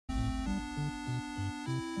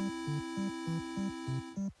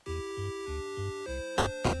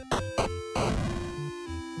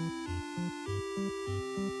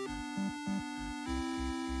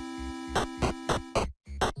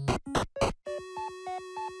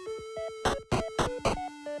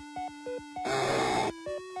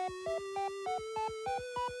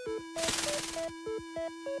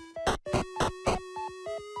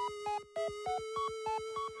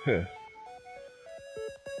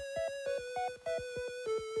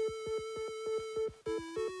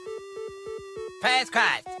Praise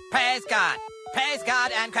Christ. Praise God. Praise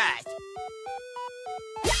God and Christ.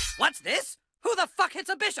 What's this? Who the fuck hits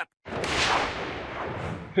a bishop?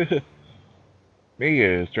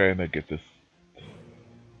 Mia is trying to get this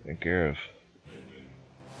taken care of.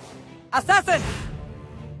 Assassin!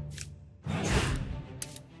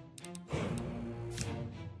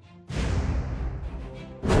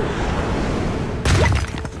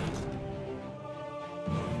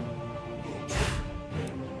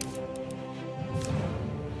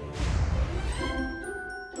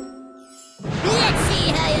 Let's see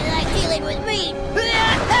how you like dealing with me.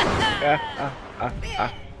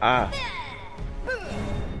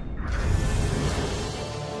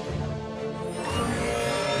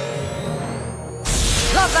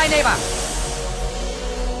 Love thy neighbor!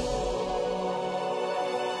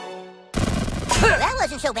 That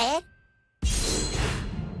wasn't so bad.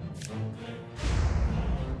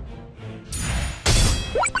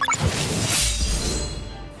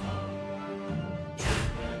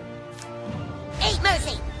 Ain't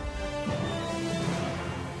mercy.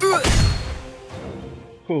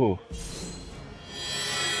 Ooh.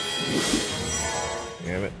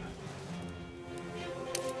 Damn it.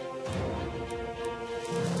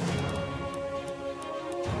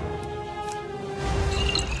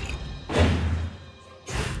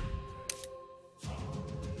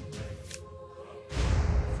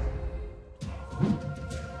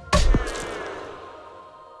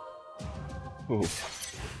 Ooh.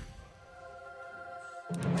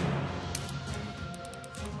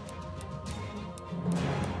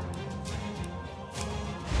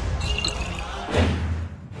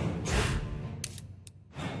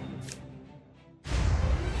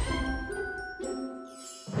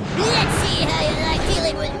 Let's see how you like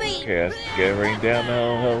dealing with me. Cast gathering down the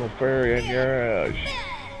hell of furry in your house.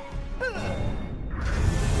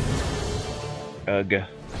 Ugh.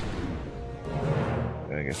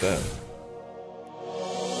 I guess that.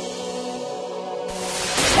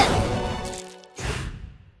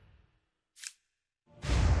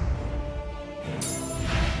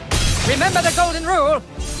 Remember the golden rule!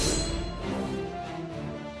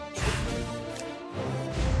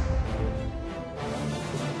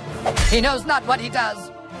 He knows not what he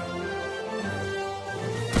does.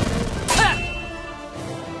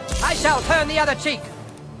 I shall turn the other cheek.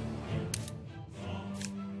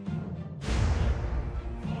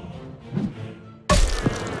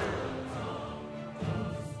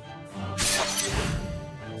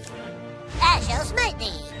 I shall smite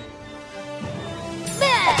thee.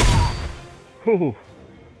 Ooh.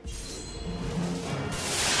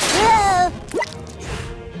 Whoa.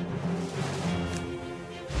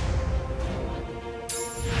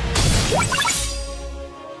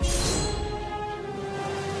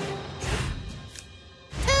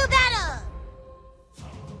 To battle.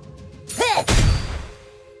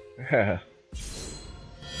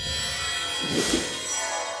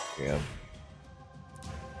 Damn.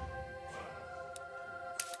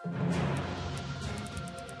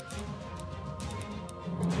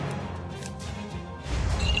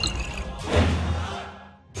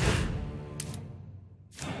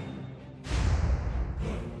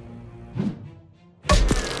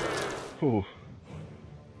 Ooh.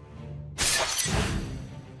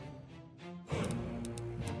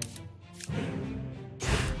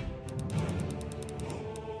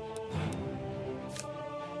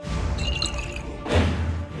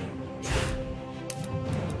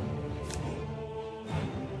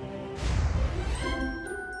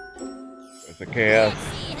 There's a chaos. Let's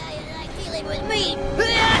see how you like dealing with me.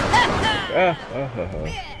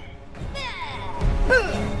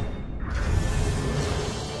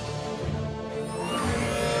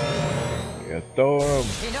 Yeah, storm.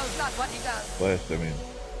 He knows not what he does. Blast, I mean.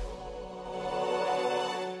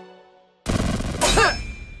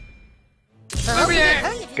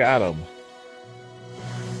 Got him.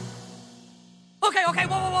 Okay,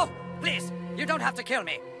 whoa, whoa, whoa. Please, you don't have to kill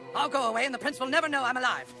me. I'll go away and the prince will never know I'm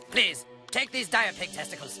alive. Please, take these dire pig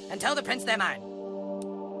testicles and tell the prince they're mine.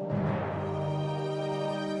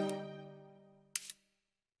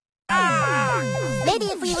 Maybe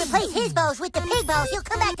if we replace his balls with the pig balls, he'll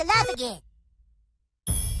come back to life again.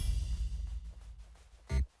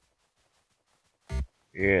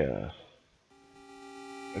 Yeah.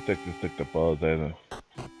 I think just took the balls out of.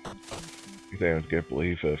 These items can't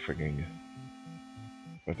believe freaking.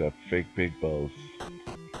 With that fake pig balls.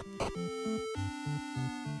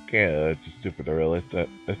 Can't, that's just stupid to realize that.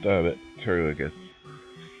 That's not a bit true, I guess.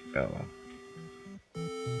 I don't know.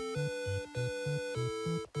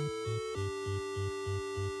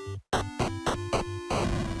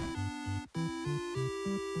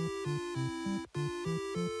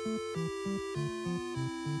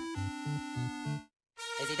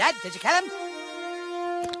 dead? Did you kill him?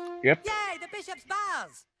 Yep. Yay, the bishop's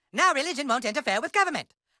balls! Now religion won't interfere with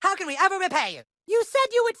government. How can we ever repay you? You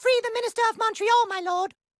said you would free the Minister of Montreal, my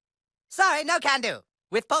lord. Sorry, no can do.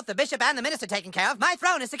 With both the bishop and the minister taken care of, my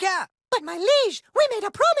throne is secure. But, my liege, we made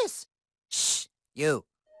a promise. Shh, you.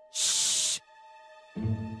 Shh.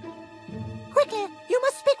 Quickly, you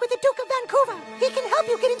must speak with the Duke of Vancouver. He can help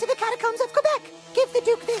you get into the catacombs of Quebec. Give the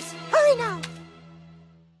Duke this. Hurry now.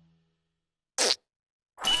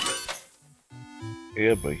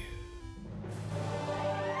 Yeah, boy.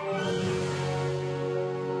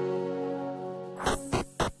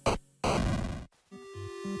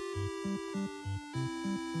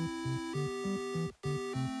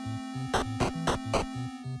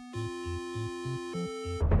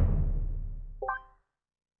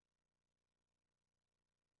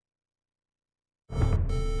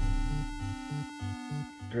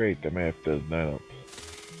 Great, the map does not up.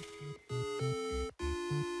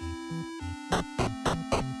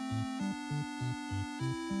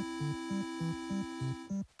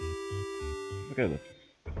 Look at the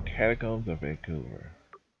catacombs of Vancouver.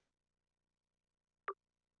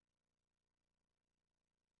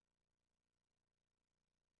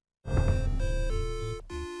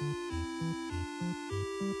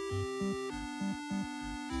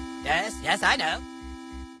 Yes, I know.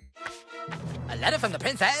 A letter from the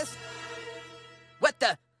princess? What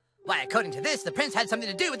the? Why, according to this, the prince had something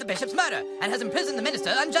to do with the bishop's murder and has imprisoned the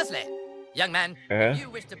minister unjustly. Young man, if you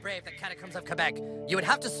wish to brave the catacombs of Quebec, you would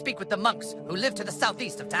have to speak with the monks who live to the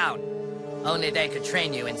southeast of town. Only they could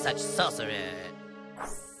train you in such sorcery.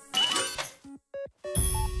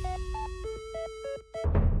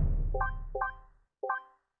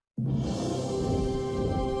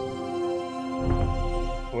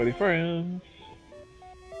 Sweaty friends.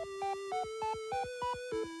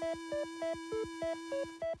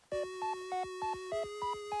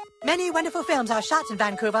 Many wonderful films are shot in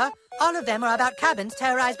Vancouver. All of them are about cabins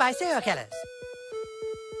terrorized by serial killers.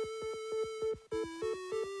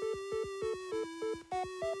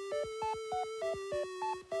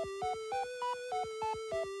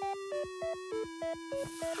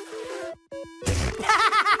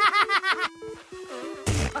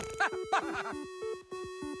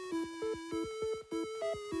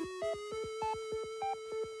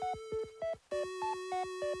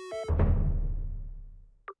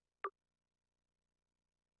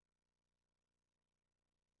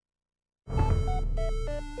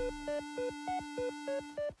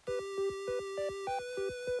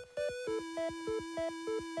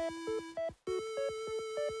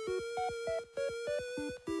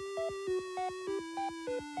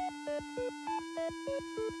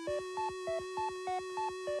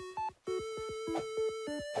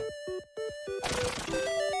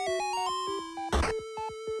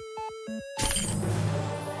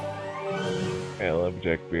 I love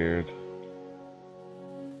Jack Beard.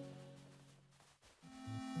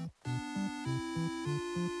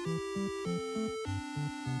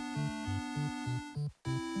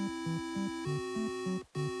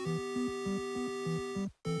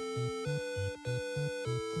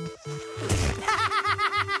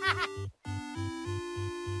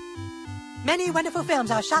 Many wonderful films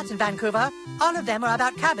are shot in Vancouver. All of them are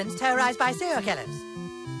about cabins terrorized by serial killers.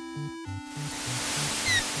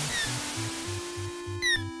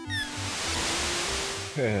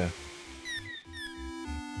 Yeah.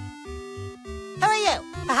 Who are you?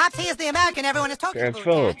 Perhaps he is the American everyone is talking Terrence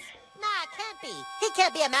about. Phillips. Nah, can't be. He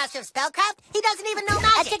can't be a master of spellcraft. He doesn't even know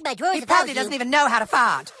magic. I checked my drawers. He probably doesn't even know how to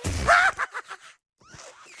fart.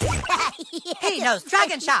 He knows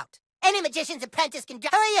Dragon Shout. Any magician's apprentice can. Who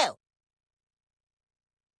are you?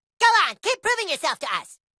 Go on, keep proving yourself to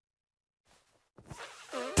us.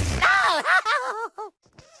 No!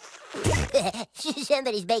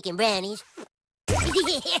 Somebody's baking brownies. Go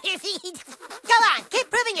on,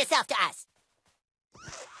 keep proving yourself to us.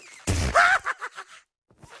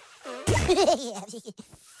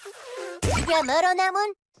 You got mud on that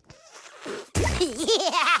one?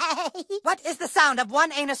 What is the sound of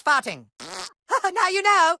one anus farting? Now you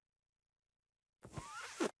know.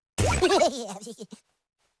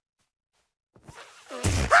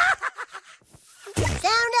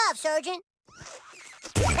 Sound up, Sergeant.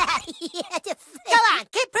 Go on,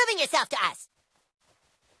 keep proving yourself to us.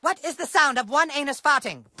 What is the sound of one anus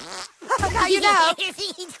farting? Now you know.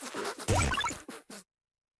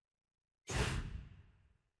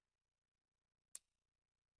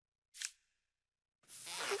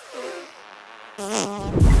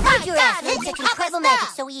 How'd your ass learn such incredible magic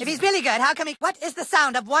so easy? If he's really good, how come he... What is the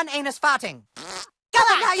sound of one anus farting? Go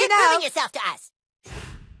on, now you keep know. proving yourself to us.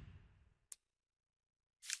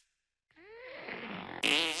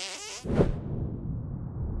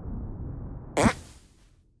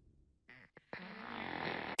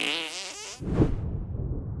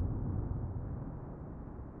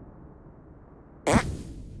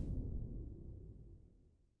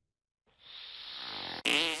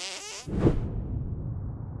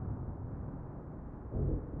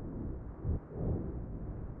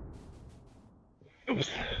 Oops.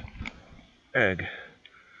 Egg.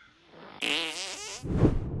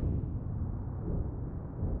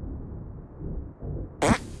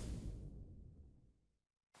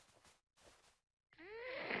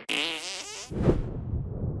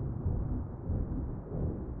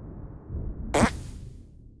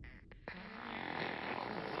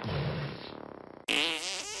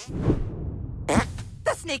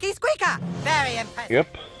 The sneaky squeaker! Very impressive.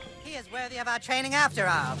 Yep. He is worthy of our training after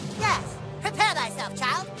all. Yes. Prepare thyself,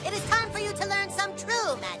 child. It is time for you to learn some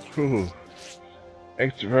true magic. Ooh.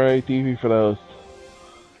 Extra variety TV for those.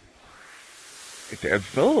 It's Ed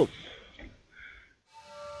Phillips.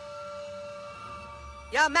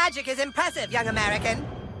 Your magic is impressive, young American.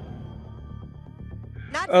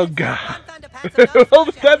 Not Oh since god. One Thunderpants and no All of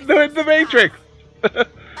a sudden they're in the Matrix! But now,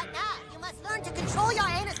 you must learn to control your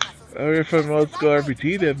anus muscles. Oh, you're from old school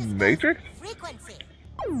RPG, then Matrix? Frequency.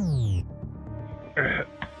 Some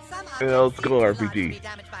An old objects school seem too large to RPG. be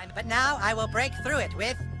damaged by, but now I will break through it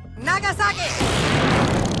with Nagasaki!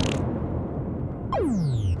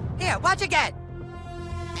 Here, watch again!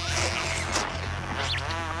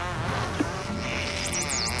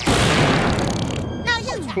 Now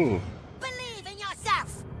you, child. Ooh. Believe in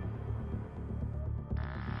yourself.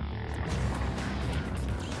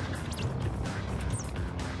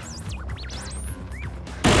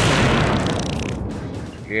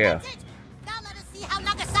 Yeah. That's it. Now let us see how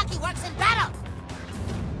Nagasaki works in battle.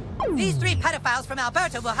 These three pedophiles from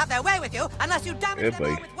Alberta will have their way with you unless you damage Yeah, them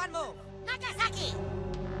all boy. with one move. Nagasaki.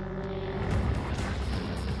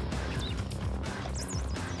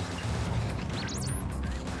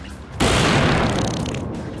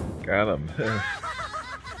 Got him.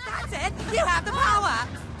 That's it! You have the power!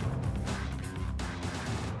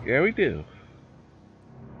 Yeah, we do.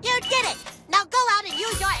 You did it. Now go out and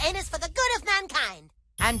use your anus for the good of mankind.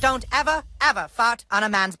 And don't ever, ever fart on a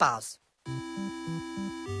man's balls.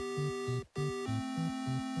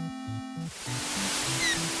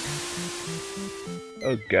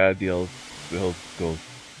 Oh god, the old school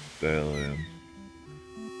style.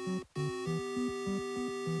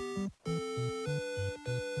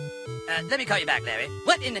 Let me call you back, Larry.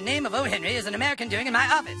 What in the name of O. Henry is an American doing in my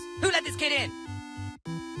office? Who let this kid in?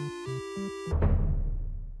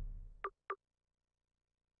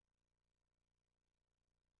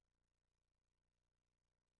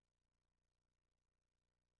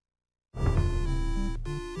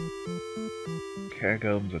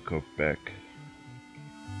 Catacombs of Quebec.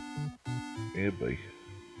 Yeah, boy.